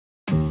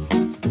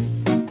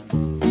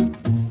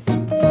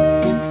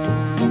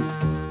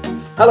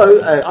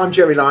Hello, I'm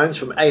Jerry Lyons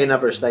from A and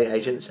Other Estate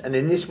Agents, and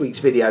in this week's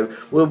video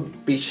we'll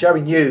be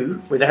showing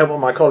you, with the help of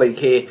my colleague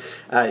here,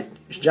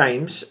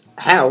 James,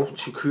 how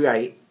to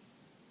create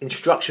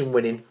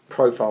instruction-winning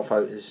profile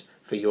photos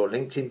for your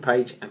LinkedIn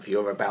page and for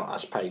your About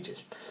Us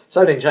pages.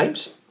 So then,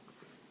 James,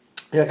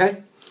 you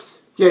okay?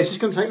 Yeah, it's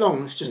just going to take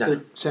long. It's just No.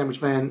 the sandwich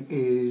van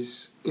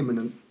is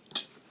imminent.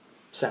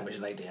 Sandwich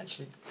lady,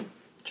 actually.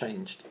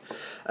 Changed.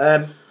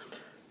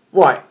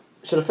 Right,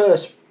 so the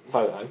first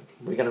photo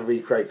we're going to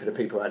recreate for the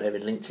people out there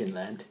in LinkedIn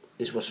land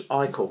is what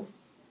I call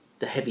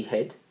the heavy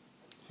head.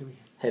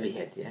 Heavy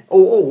head, yeah.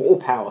 Or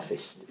power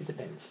fist. It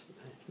depends.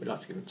 We like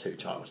to give them two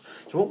titles.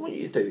 So what I want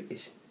you to do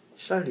is,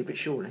 slowly but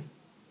surely,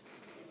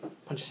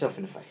 punch yourself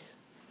in the face.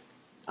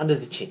 Under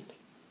the chin.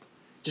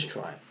 Just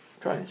try it.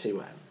 Try it and see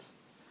what happens.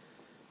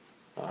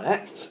 Like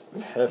that.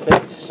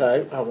 Perfect.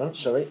 So, hold on,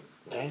 sorry.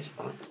 James,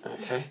 right,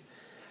 okay.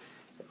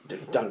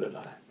 Don't look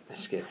like that.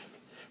 That's scary.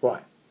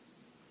 Right.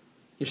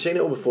 You've seen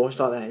it all before. It's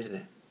like that, isn't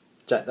it?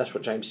 That's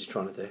what James is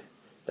trying to do.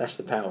 That's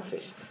the power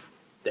fist.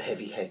 The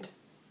heavy head.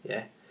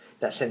 Yeah?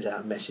 That sends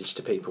out a message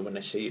to people when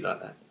they see you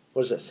like that.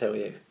 What does that tell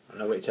you? I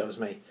know what it tells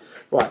me.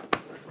 Right.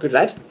 Good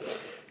lad.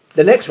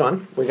 The next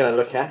one we're going to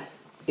look at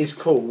is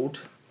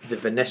called the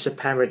Vanessa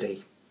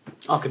parody.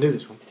 I can do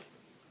this one.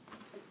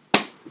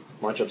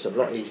 My job's a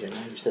lot easier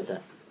now you said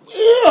that.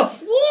 Yeah,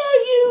 why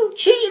are you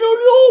cheating on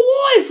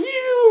your wife?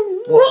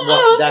 You.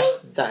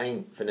 That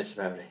ain't Vanessa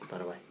parody, by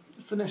the way.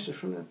 Vanessa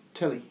from the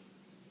telly.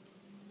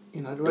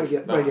 You know, the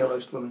radio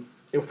host woman.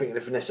 You're thinking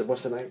of Vanessa,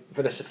 what's her name?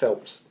 Vanessa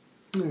Phelps.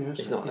 Yeah,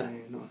 It's not that. Yeah,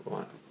 not.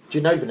 Right. Do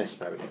you know Vanessa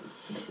Parody?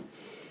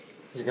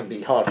 It's going to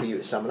be hard for you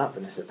to summon up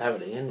Vanessa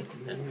Parody, isn't it?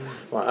 Yeah.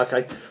 Right,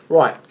 okay.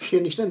 Right. Is she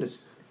in EastEnders?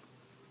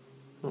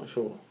 Not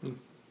sure.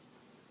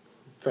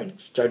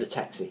 French. Joe the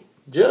Taxi.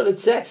 Joe the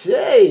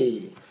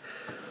Taxi!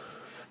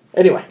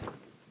 Anyway,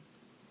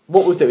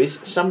 what we'll do is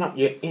summon up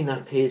your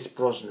inner Pierce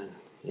Brosnan.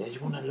 Yeah, you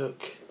want to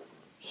look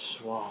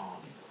suave.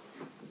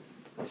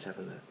 Let's have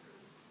a look.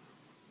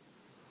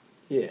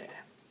 Yeah.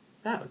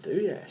 That'll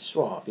do, yeah.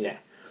 Suave, yeah.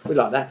 We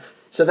like that.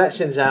 So that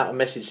sends out a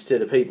message to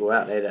the people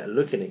out there that are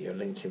looking at your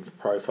LinkedIn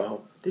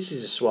profile. This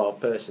is a suave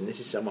person. This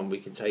is someone we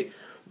can take.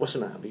 What's the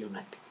matter with your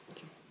neck?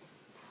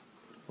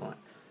 Right.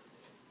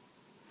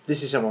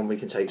 This is someone we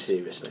can take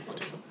seriously.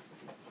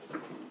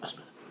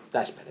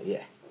 That's better,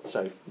 yeah.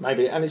 So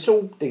maybe, and it's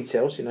all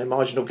details, you know,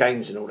 marginal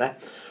gains and all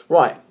that.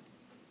 Right.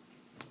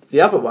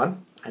 The other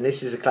one, and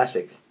this is a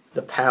classic,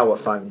 the power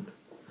phone.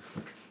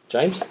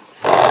 James,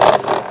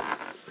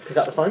 pick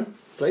up the phone,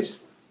 please.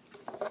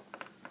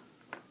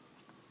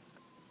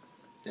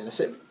 Yeah, that's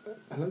it.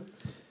 Hello?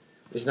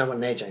 There's no one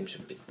there, James.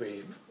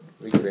 We're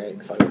recreating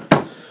the photo.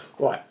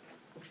 Right.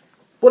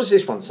 What does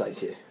this one say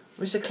to you?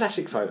 Well, it's a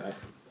classic photo.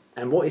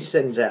 And what it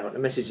sends out, the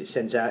message it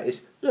sends out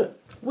is, look,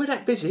 we're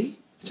that busy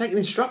taking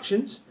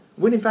instructions,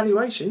 winning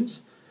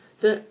valuations,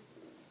 that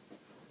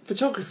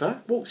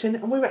photographer walks in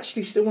and we're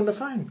actually still on the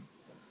phone.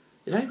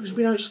 You know, because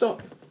we don't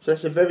stop. So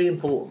that's a very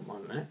important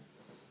one, that.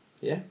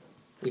 Yeah?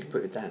 You can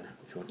put it down now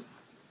if you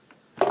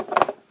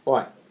want.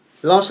 Right.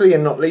 Lastly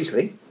and not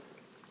leastly,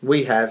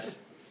 we have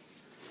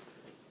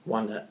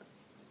one that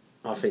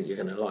I think you're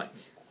going to like.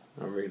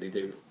 I really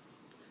do.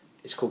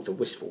 It's called the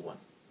Wistful one.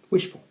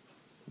 Wishful.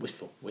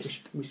 Wistful.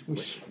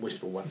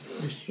 Wistful one.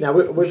 Wish. Now,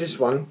 with this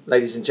one,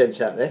 ladies and gents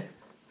out there,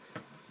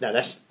 now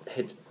that's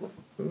head.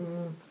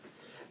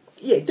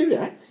 Yeah, do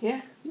that.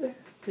 Yeah. It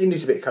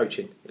needs a bit of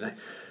coaching, you know.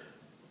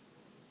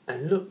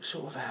 And look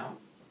sort of out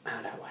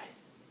that way.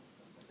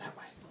 That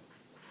way.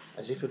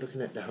 As if you're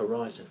looking at the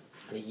horizon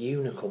and a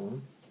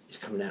unicorn is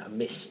coming out of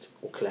mist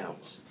or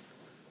clouds.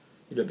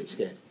 You look a bit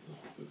scared.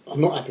 I'm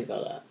not happy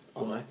about that.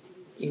 Why?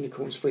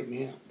 Unicorns freak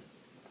me out.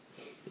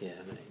 Yeah, I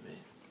know what you mean.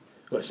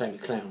 Got the same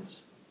with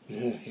clowns.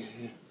 Yeah.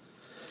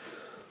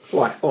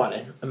 Right, all right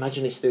then.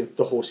 Imagine it's the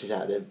horses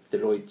out of the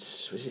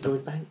Lloyd's. Was it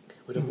Lloyd Bank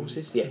with the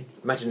horses? Yeah.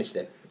 Imagine it's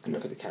them and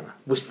look at the camera.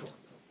 Wistful.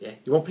 Yeah.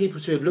 You want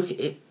people to look at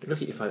it,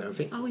 look at your photo, and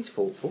think, oh, he's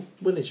thoughtful.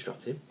 We'll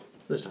instruct him.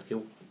 Looks like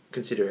he'll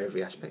consider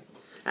every aspect.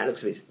 That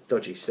looks a bit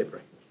dodgy, slippery.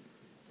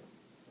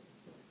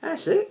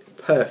 That's it.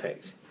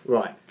 Perfect.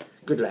 Right.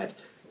 Good lad.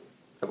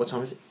 What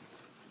time is it?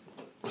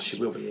 Oh, she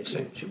will be here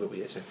soon. She will be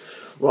here soon.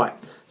 Right.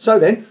 So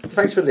then,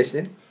 thanks for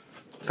listening.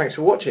 Thanks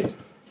for watching.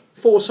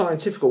 4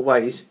 scientific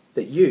ways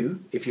that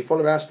you, if you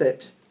follow our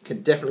steps,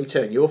 can definitely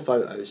turn your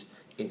photos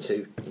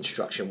into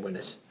instruction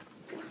winners.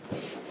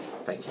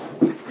 Thank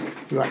you.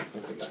 Right,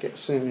 let's get the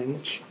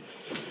sandwich.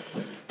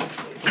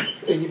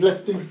 Yeah, you've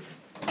left him.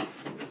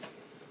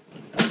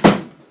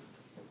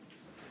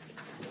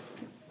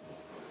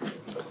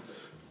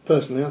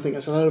 Personally, I think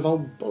that's a load of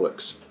old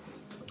bollocks.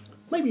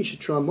 Maybe you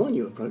should try my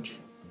new approach.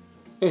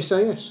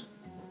 SAS.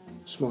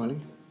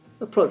 Smiling,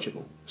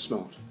 approachable,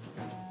 smart.